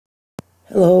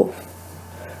Hello,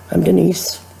 I'm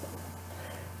Denise,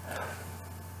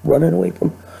 running away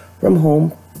from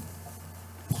home,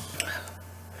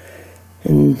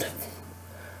 and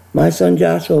my son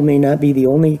Joshua may not be the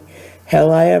only hell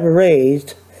I ever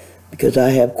raised, because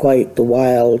I have quite the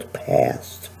wild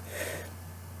past,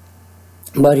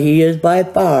 but he is by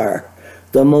far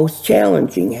the most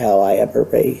challenging hell I ever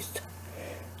raised.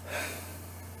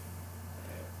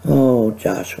 Oh,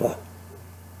 Joshua,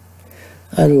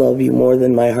 I love you more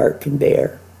than my heart can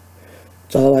bear.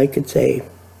 That's all I could say.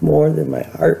 More than my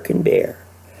heart can bear.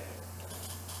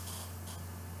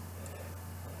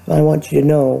 I want you to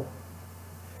know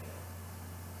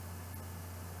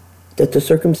that the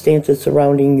circumstances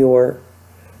surrounding your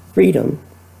freedom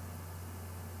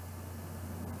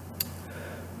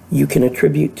you can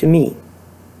attribute to me.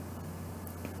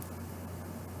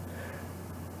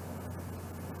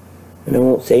 And I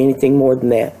won't say anything more than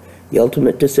that. The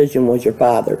ultimate decision was your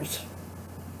father's.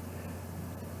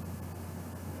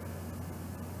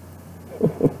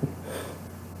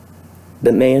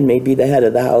 The man may be the head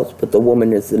of the house, but the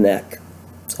woman is the neck.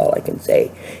 That's all I can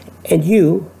say. And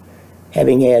you,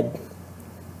 having had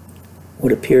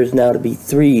what appears now to be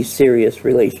 3 serious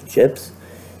relationships,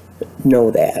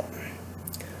 know that.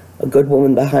 A good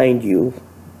woman behind you,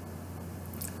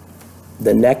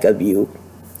 the neck of you,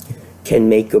 can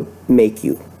make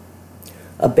you.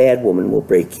 A bad woman will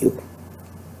break you.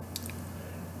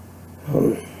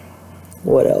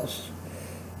 What else?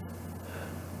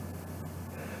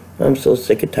 I'm so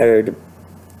sick and tired of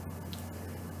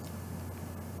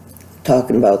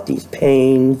talking about these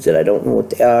pains that I don't know what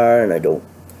they are, and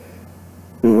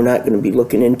we're not going to be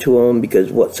looking into them,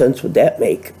 because what sense would that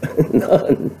make?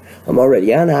 None. I'm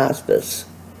already on hospice.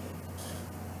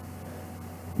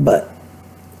 But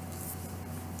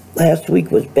last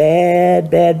week was bad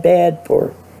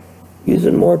for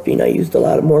using morphine. I used a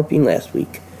lot of morphine last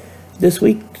week. This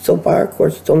week, so far, of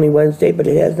course, it's only Wednesday, but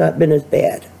it has not been as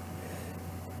bad.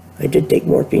 I did take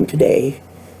morphine today,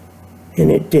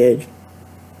 and it did,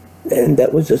 and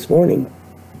that was this morning,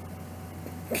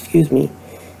 excuse me,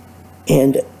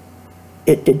 and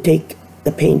it did take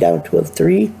the pain down to a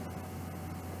 3,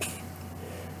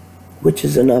 which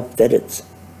is enough that it's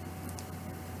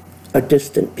a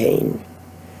distant pain.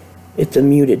 It's a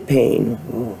muted pain.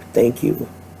 Oh, thank you.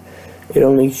 It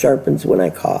only sharpens when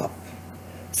I cough.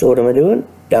 So what am I doing?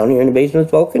 Down here in the basement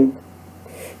smoking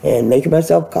and making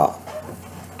myself cough.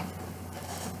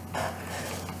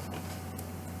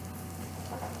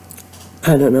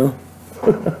 I don't know.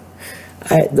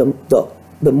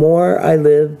 The more I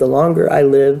live, the longer I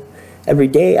live, every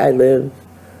day I live,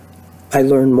 I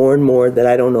learn more and more that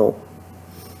I don't know.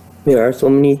 There are so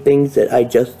many things that I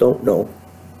just don't know.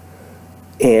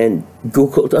 And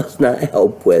Google does not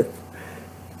help with.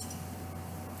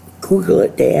 Google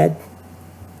it, Dad.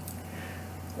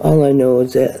 All I know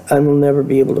is that I will never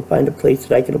be able to find a place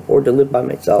that I can afford to live by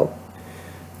myself,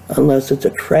 unless it's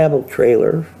a travel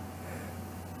trailer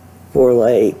for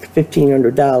like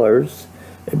 $1,500,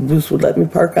 and Bruce would let me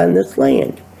park on this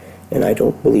land. And I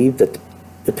don't believe that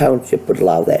the township would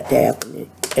allow that to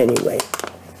happen anyway.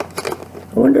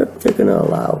 I wonder if they're going to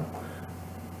allow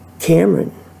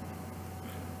Cameron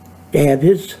to have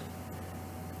his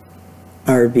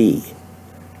RV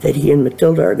that he and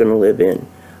Matilda are going to live in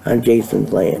on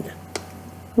Jason's land.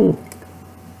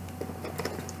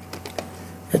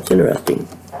 That's interesting.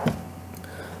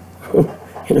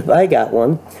 And if I got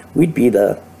one, we'd be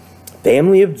the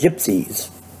family of gypsies,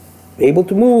 able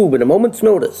to move at a moment's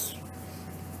notice,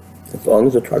 as long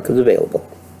as the truck is available.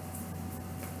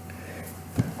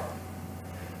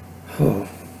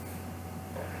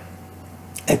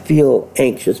 I feel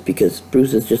anxious because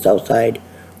Bruce is just outside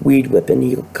weed whipping.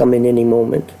 He'll come in any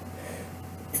moment.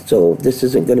 So this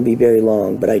isn't going to be very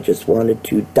long, but I just wanted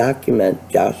to document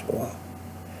Joshua.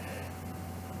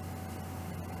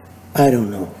 I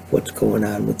don't know what's going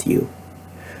on with you.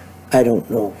 I don't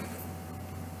know.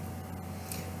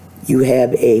 You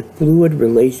have a fluid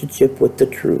relationship with the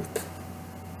truth.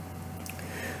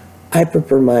 I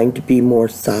prefer mine to be more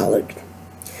solid.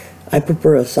 I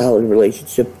prefer a solid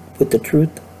relationship with the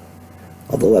truth.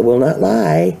 Although I will not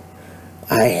lie,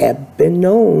 I have been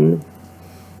known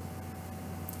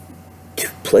to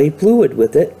play fluid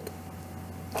with it.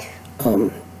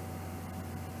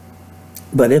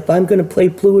 But if I'm going to play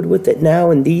fluid with it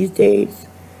now in these days,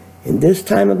 in this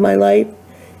time of my life,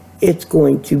 it's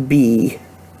going to be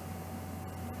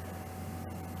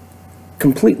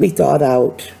completely thought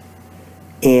out,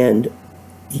 and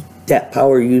that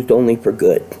power used only for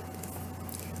good.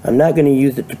 I'm not going to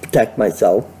use it to protect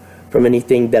myself from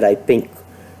anything that I think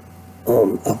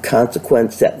of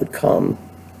consequence that would come.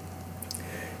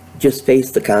 just face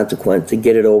the consequence and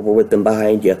get it over with and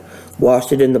behind you.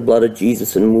 Wash it in the blood of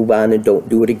Jesus and move on and don't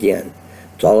do it again.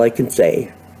 That's all I can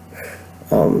say.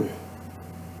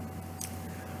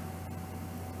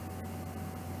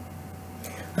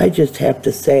 I just have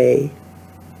to say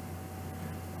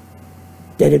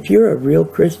that if you're a real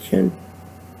Christian,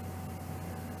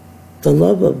 the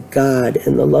love of God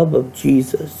and the love of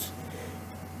Jesus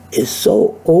is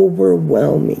so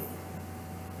overwhelming.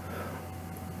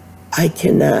 I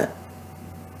cannot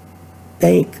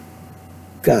thank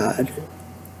God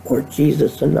or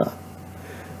Jesus enough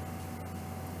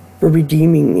for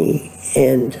redeeming me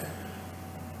and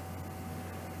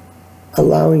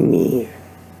allowing me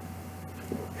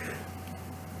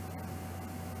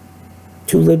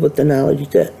to live with the knowledge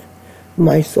that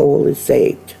my soul is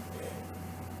saved,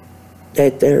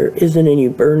 that there isn't any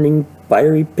burning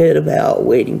fiery pit of hell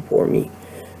waiting for me.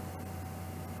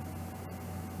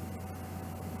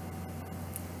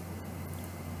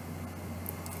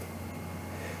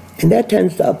 And that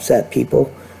tends to upset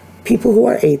people who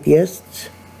are atheists,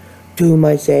 to whom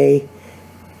I say,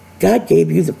 God gave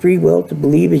you the free will to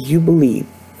believe as you believe.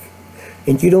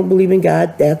 And you don't believe in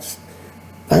God, that's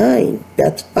fine.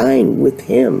 That's fine with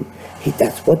Him.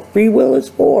 That's what free will is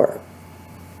for.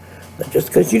 But just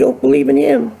because you don't believe in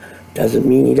Him doesn't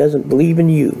mean He doesn't believe in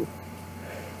you.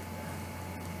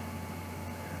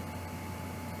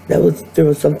 There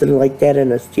was something like that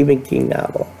in a Stephen King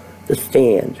novel, The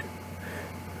Stand.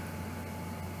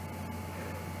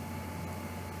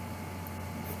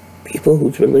 People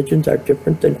whose religions are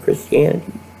different than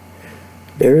Christianity,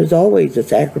 there is always a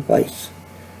sacrifice.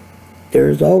 There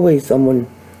is always someone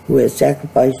who has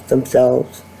sacrificed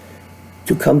themselves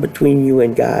to come between you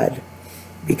and God,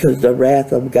 because the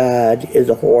wrath of God is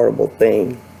a horrible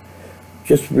thing.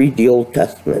 Just read the Old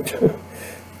Testament.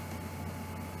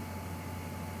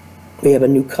 We have a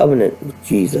new covenant with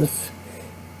Jesus,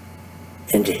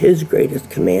 and His greatest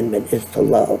commandment is to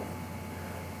love.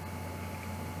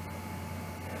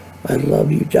 I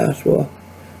love you, Joshua,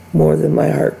 more than my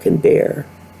heart can bear.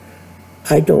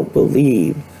 I don't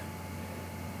believe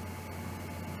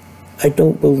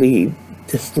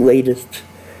this latest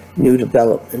new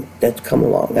development that's come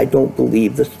along. I don't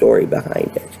believe the story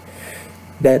behind it.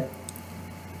 That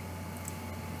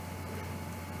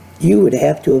you would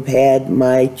have to have had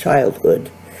my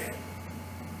childhood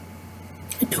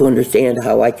to understand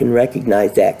how I can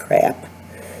recognize that crap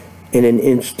in an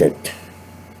instant.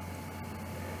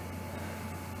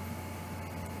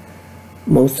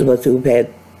 Most of us who've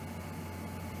had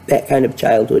that kind of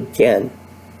childhood can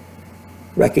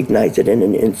recognize it in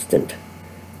an instant.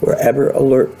 We're ever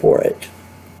alert for it.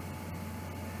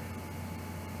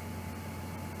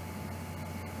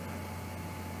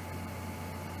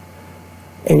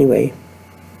 Anyway,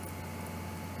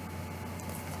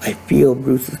 I feel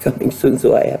Bruce is coming soon,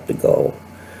 so I have to go.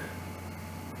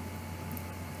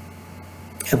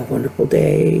 Have a wonderful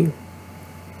day,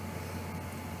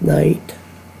 night,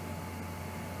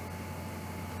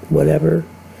 whatever.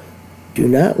 Do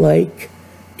not like,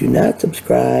 do not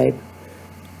subscribe,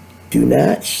 do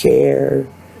not share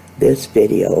this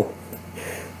video.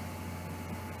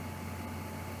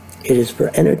 It is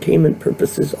for entertainment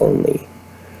purposes only,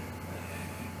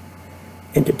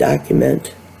 and to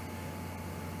document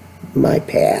my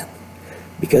path,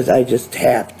 because I just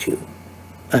have to.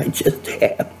 I just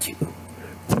have to.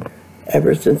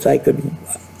 Ever since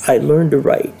I learned to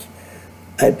write,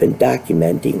 I've been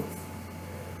documenting,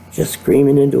 just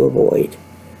screaming into a void.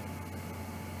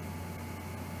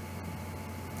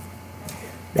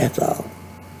 That's all.